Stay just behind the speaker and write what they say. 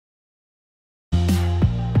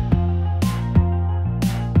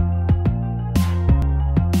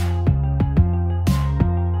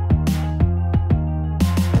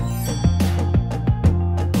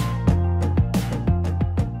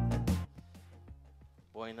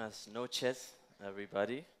Buenas noches,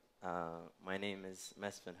 everybody. My name is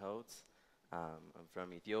Mesfin Hodes. I'm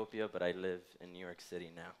from Ethiopia, but I live in New York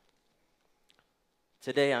City now.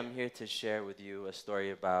 Today, I'm here to share with you a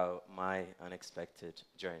story about my unexpected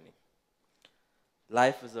journey.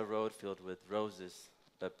 Life is a road filled with roses,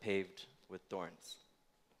 but paved with thorns.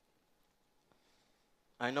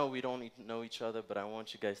 I know we don't know each other, but I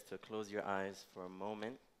want you guys to close your eyes for a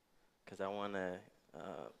moment, because I want to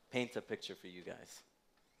paint a picture for you guys.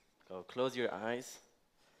 So close your eyes.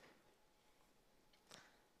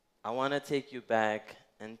 I want to take you back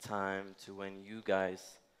in time to when you guys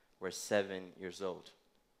were 7 years old.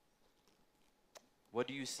 What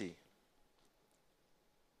do you see?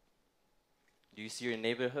 Do you see your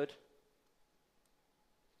neighborhood?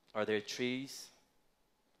 Are there trees?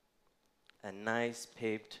 A nice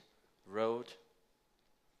paved road?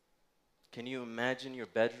 Can you imagine your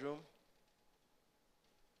bedroom?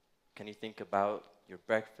 Can you think about your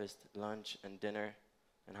breakfast, lunch, and dinner,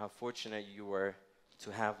 and how fortunate you were to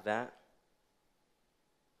have that?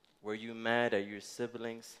 Were you mad at your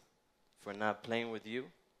siblings for not playing with you?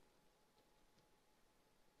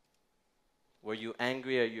 Were you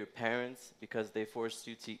angry at your parents because they forced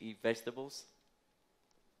you to eat vegetables?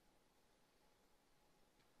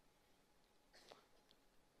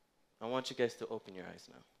 I want you guys to open your eyes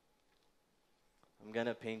now. I'm going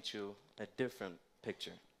to paint you a different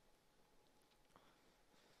picture.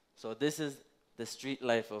 So this is the street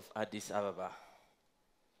life of Addis Ababa.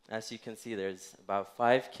 As you can see, there's about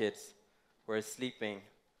 5 kids who are sleeping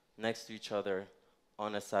next to each other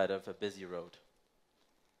on the side of a busy road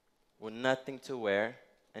with nothing to wear.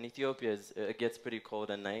 And Ethiopia, it gets pretty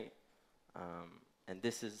cold at night. And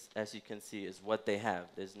this is, as you can see, is what they have.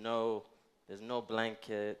 There's no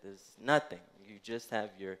blanket, there's nothing. You just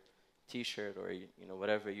have your t-shirt or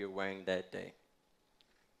whatever you're wearing that day.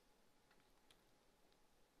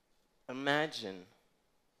 Imagine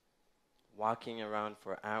walking around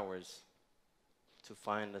for hours to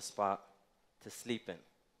find a spot to sleep in.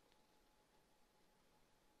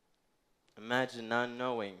 Imagine not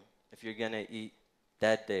knowing if you're going to eat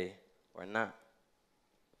that day or not.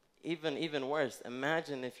 Even worse,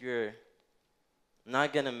 imagine if you're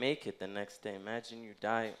not going to make it the next day. Imagine you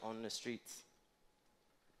die on the streets.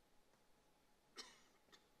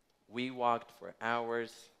 We walked for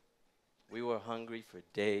hours. We were hungry for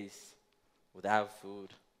days, without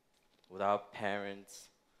food, without parents,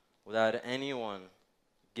 without anyone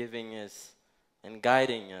giving us and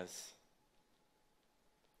guiding us.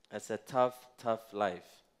 It's a tough, tough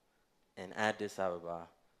life in Addis Ababa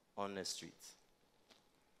on the streets.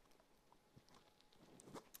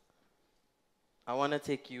 I want to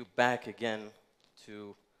take you back again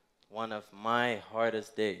to one of my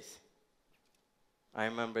hardest days. I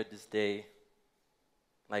remember this day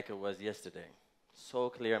like it was yesterday. So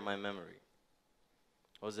clear in my memory.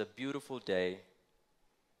 It was a beautiful day,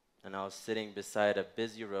 and I was sitting beside a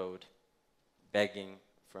busy road, begging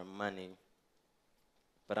for money.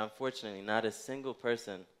 But unfortunately, not a single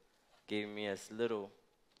person gave me as little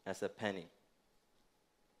as a penny.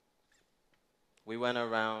 We went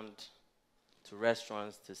around to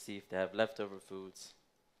restaurants to see if they have leftover foods.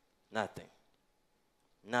 Nothing.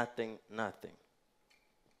 Nothing, nothing.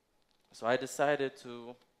 So I decided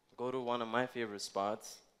to go to one of my favorite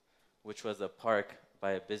spots, which was a park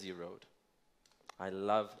by a busy road. I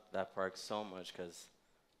love that park so much because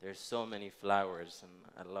there's so many flowers, and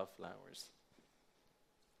I love flowers.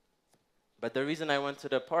 But the reason I went to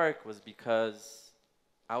the park was because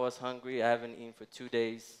I was hungry. I haven't eaten for 2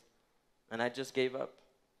 days, and I just gave up.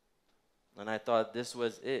 And I thought this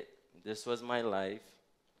was it. This was my life,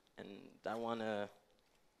 and I want to,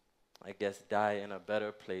 I guess, die in a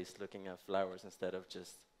better place looking at flowers instead of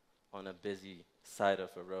just on a busy side of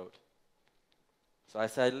a road. So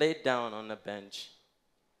as I laid down on the bench,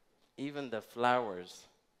 even the flowers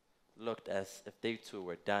looked as if they too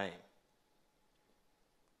were dying.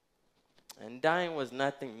 And dying was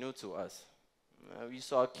nothing new to us. We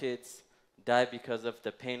saw kids die because of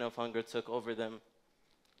the pain of hunger took over them.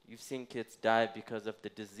 You've seen kids die because of the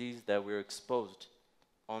disease that we're exposed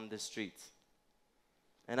on the streets.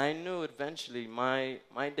 And I knew eventually my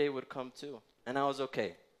day would come too. And I was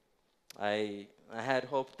okay. I had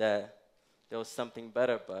hope that there was something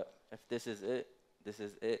better, but if this is it, this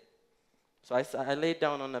is it. So I laid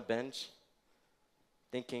down on a bench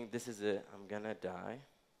thinking, this is it, I'm gonna die.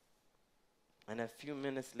 And a few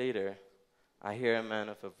minutes later, I hear a man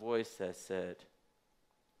with a voice that said,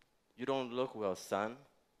 "You don't look well, son,"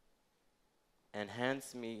 and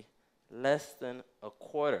hands me less than a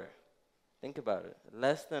quarter. Think about it,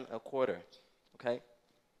 less than a quarter, okay?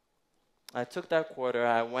 I took that quarter,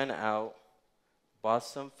 I went out, bought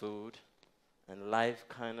some food, and life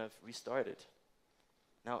kind of restarted.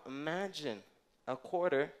 Now imagine a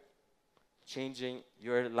quarter changing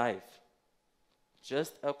your life.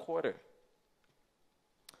 Just a quarter.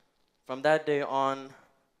 From that day on,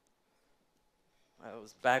 I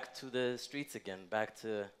was back to the streets again, back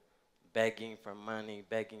to begging for money,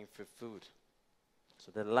 begging for food.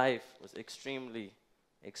 So the life was extremely,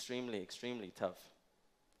 extremely tough.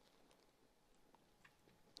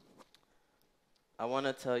 I want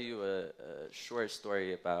to tell you a short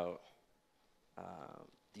story about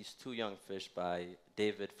these two young fish by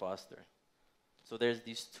David Foster. So there's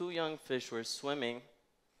these two young fish who were swimming,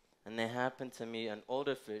 and they happened to meet an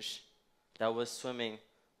older fish that was swimming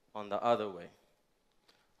on the other way,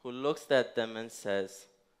 who looks at them and says,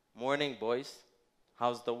 "Morning, boys,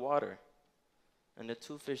 how's the water?" And the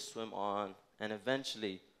two fish swim on, and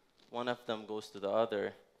eventually one of them goes to the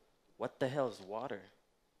other, "What the hell is water?"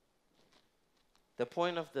 The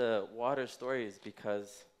point of the water story is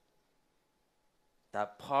because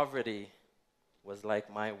that poverty was like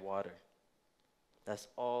my water. That's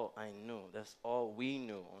all I knew. That's all we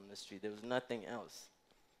knew on the street. There was nothing else.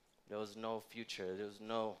 There was no future. There was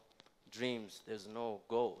no dreams. There's no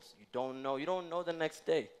goals. You don't know the next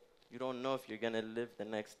day. You don't know if you're going to live the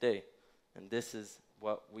next day. And this is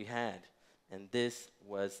what we had. And this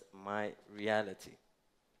was my reality.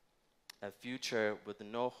 A future with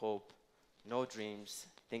no hope, no dreams,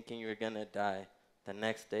 thinking you're going to die the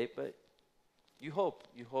next day. But you hope.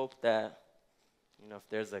 You hope that, if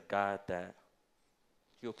there's a God, that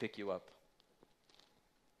He'll pick you up.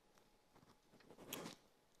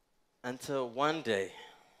 Until one day,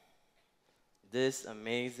 this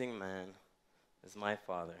amazing man is my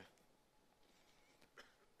father.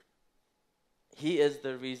 He is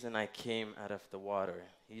the reason I came out of the water.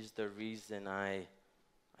 He's the reason I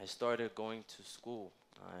started going to school.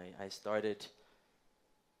 I started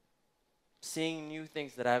seeing new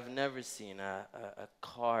things that I've never seen, a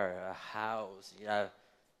car, a house. Yeah,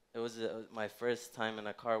 it was my first time in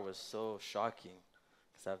a car was so shocking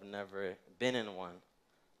because I've never been in one.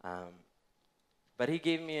 But he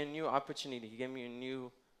gave me a new opportunity. He gave me a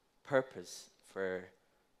new purpose for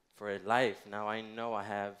life. Now I know I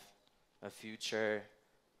have a future.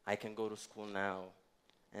 I can go to school now.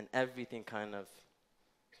 And everything kind of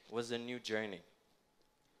was a new journey.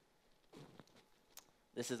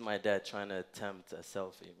 This is my dad trying to attempt a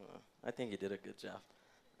selfie. I think he did a good job.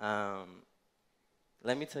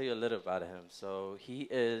 Let me tell you a little about him. So he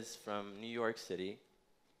is from New York City,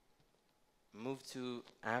 moved to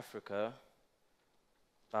Africa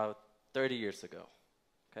about 30 years ago,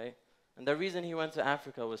 okay? And the reason he went to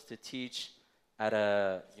Africa was to teach at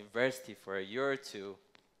a university for a year or two,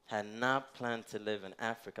 had not planned to live in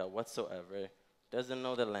Africa whatsoever, doesn't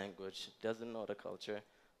know the language, doesn't know the culture,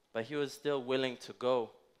 but he was still willing to go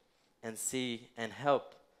and see and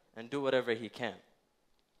help and do whatever he can.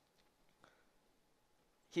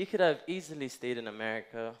 He could have easily stayed in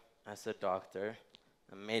America as a doctor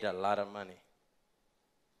and made a lot of money.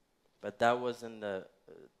 But that wasn't the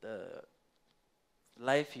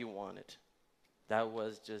life he wanted. That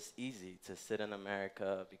was just easy, to sit in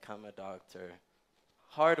America, become a doctor.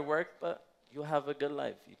 Hard work, but you'll have a good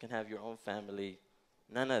life. You can have your own family.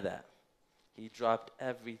 None of that. He dropped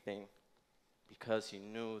everything because he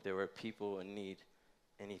knew there were people in need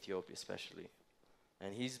in Ethiopia especially.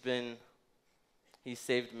 And he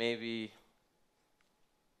saved maybe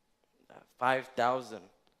 5,000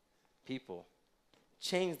 people,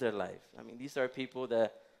 changed their life. I mean, these are people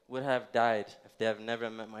that would have died if they have never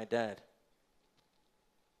met my dad.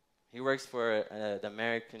 He works for the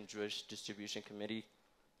American Jewish Distribution Committee.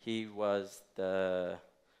 He was the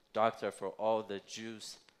doctor for all the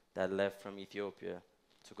Jews that left from Ethiopia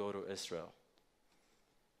to go to Israel.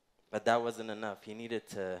 But that wasn't enough. He needed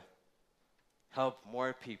to help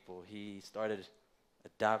more people. He started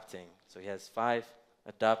adopting. So he has 5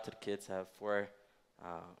 adopted kids. I have 4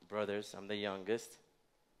 brothers. I'm the youngest.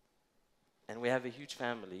 And we have a huge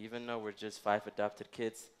family. Even though we're just 5 adopted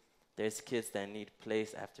kids, there's kids that need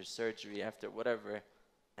place after surgery, after whatever,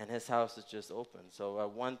 and his house is just open. So at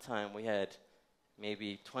one time, we had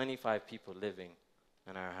maybe 25 people living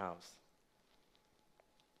in our house.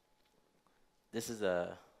 This is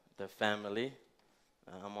the family.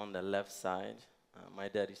 I'm on the left side. My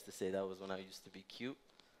dad used to say that was when I used to be cute.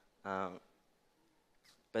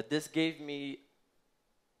 But this gave me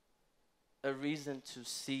a reason to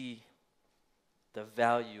see the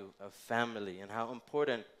value of family and how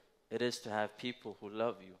important it is to have people who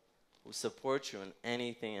love you, who support you in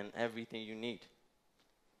anything and everything you need.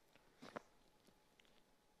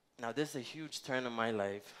 Now, this is a huge turn in my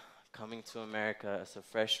life, coming to America as a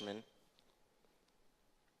freshman.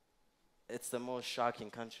 it's the most shocking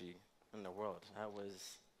country in the world. I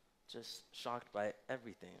was just shocked by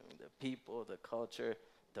everything. I mean, the people, the culture,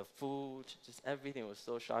 the food, just everything was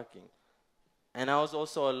so shocking. And I was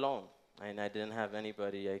also alone, and I didn't have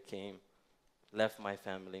anybody. I came, left my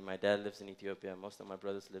family. My dad lives in Ethiopia. Most of my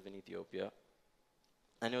brothers live in Ethiopia.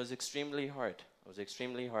 And it was extremely hard. It was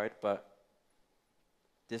extremely hard, but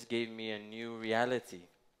this gave me a new reality.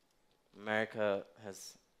 America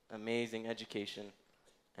has amazing education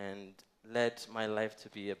and led my life to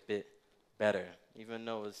be a bit better. Even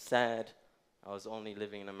though it was sad, I was only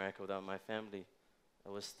living in America without my family,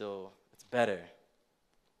 it was still, it's better.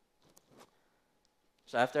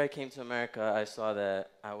 So after I came to America, I saw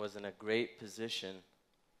that I was in a great position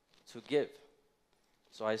to give.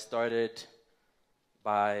 So I started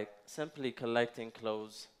by simply collecting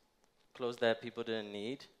clothes that people didn't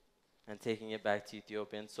need, and taking it back to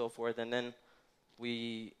Ethiopia and so forth. And then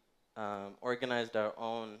we organized our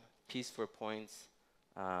own Peace for Points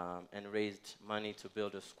and raised money to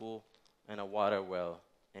build a school and a water well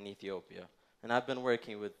in Ethiopia. And I've been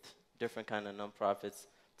working with different kind of nonprofits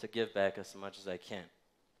to give back as much as I can.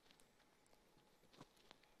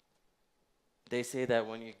 They say that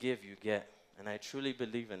when you give, you get. And I truly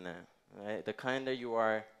believe in that. Right? The kinder you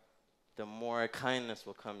are, the more kindness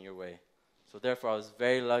will come your way. So therefore, I was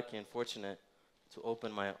very lucky and fortunate to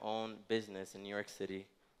open my own business in New York City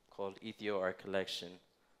called Ethio Art Collection.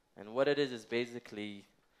 And what it is basically,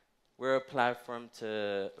 we're a platform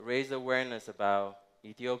to raise awareness about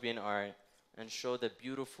Ethiopian art and show the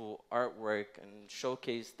beautiful artwork and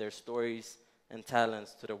showcase their stories and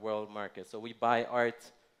talents to the world market. So we buy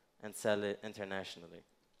art and sell it internationally.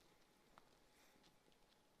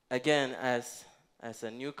 Again, as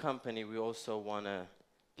a new company, we also want to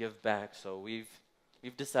give back. So we've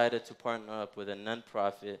decided to partner up with a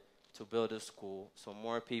nonprofit to build a school so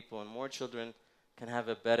more people and more children can have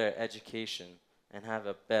a better education and have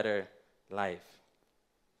a better life.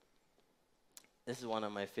 This is one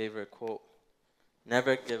of my favorite quotes.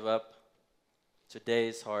 Never give up. Today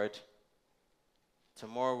is hard.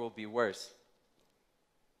 Tomorrow will be worse.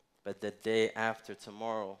 But the day after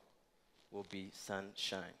tomorrow will be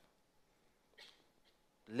sunshine.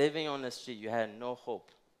 Living on the street, you had no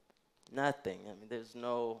hope. Nothing. I mean, there's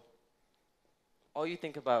no... All you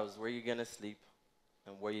think about is where you're going to sleep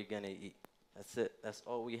and where you're going to eat. That's it. That's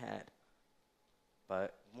all we had.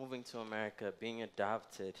 But moving to America, being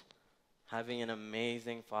adopted, having an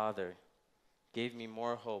amazing father, gave me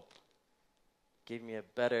more hope, gave me a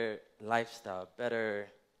better lifestyle,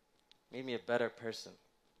 made me a better person.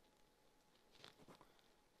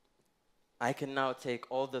 I can now take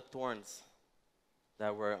all the thorns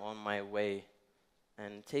that were on my way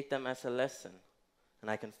and take them as a lesson. And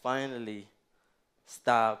I can finally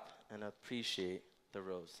stop and appreciate the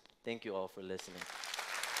rose. Thank you all for listening.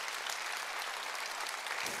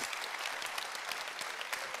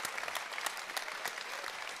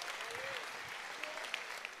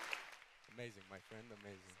 Amazing, my friend,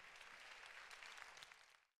 amazing.